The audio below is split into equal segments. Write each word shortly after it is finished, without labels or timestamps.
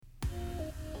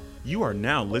You are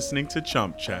now listening to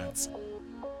Chomp Chats,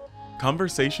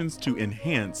 conversations to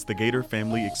enhance the Gator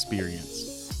family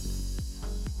experience.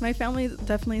 My family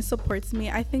definitely supports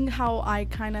me. I think how I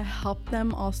kind of help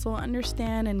them also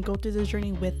understand and go through the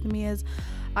journey with me is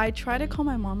I try to call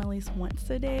my mom at least once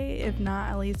a day, if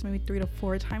not at least maybe 3 to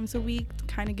 4 times a week, to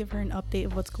kind of give her an update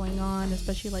of what's going on,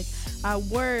 especially like at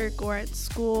work or at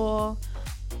school.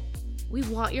 We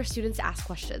want your students to ask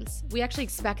questions. We actually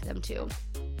expect them to.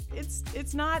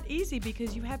 It's not easy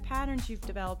because you have patterns you've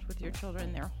developed with your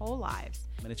children their whole lives.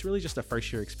 And it's really just a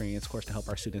first year experience course to help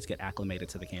our students get acclimated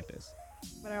to the campus.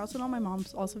 But I also know my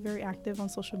mom's also very active on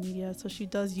social media, so she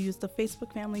does use the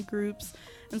Facebook family groups,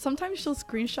 and sometimes she'll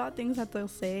screenshot things that they'll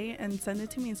say and send it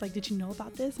to me. It's like, did you know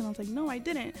about this? And I was like, no, I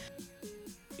didn't.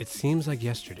 It seems like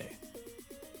yesterday.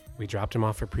 We dropped him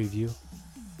off for preview,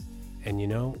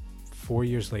 and 4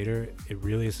 years later, it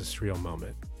really is a surreal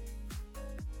moment.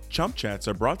 Chomp Chats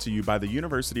are brought to you by the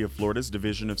University of Florida's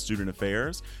Division of Student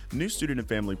Affairs, New Student and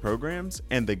Family Programs,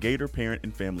 and the Gator Parent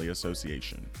and Family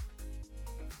Association.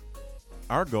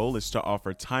 Our goal is to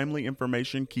offer timely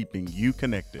information keeping you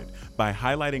connected by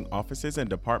highlighting offices and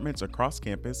departments across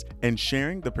campus and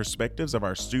sharing the perspectives of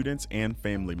our students and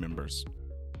family members.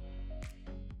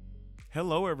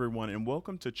 Hello, everyone, and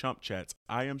welcome to Chomp Chats.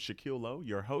 I am Shaquille Lowe,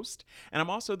 your host, and I'm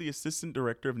also the Assistant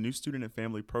Director of New Student and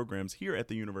Family Programs here at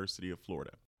the University of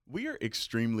Florida. We are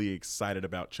extremely excited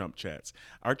about Chomp Chats.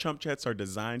 Our Chomp Chats are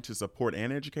designed to support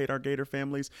and educate our Gator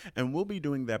families, and we'll be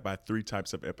doing that by 3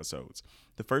 types of episodes.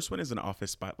 The first one is an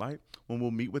office spotlight, when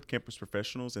we'll meet with campus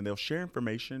professionals and they'll share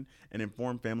information and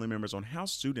inform family members on how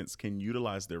students can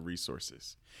utilize their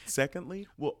resources. Secondly,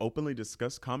 we'll openly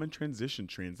discuss common transition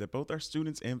trends that both our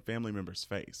students and family members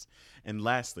face. And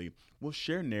lastly, we'll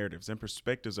share narratives and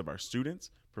perspectives of our students,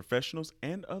 professionals,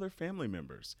 and other family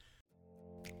members.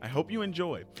 I hope you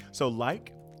enjoy. So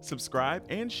like, subscribe,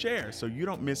 and share so you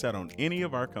don't miss out on any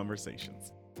of our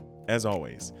conversations. As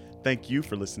always, thank you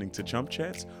for listening to Chomp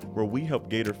Chats, where we help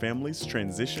Gator families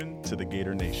transition to the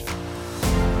Gator Nation.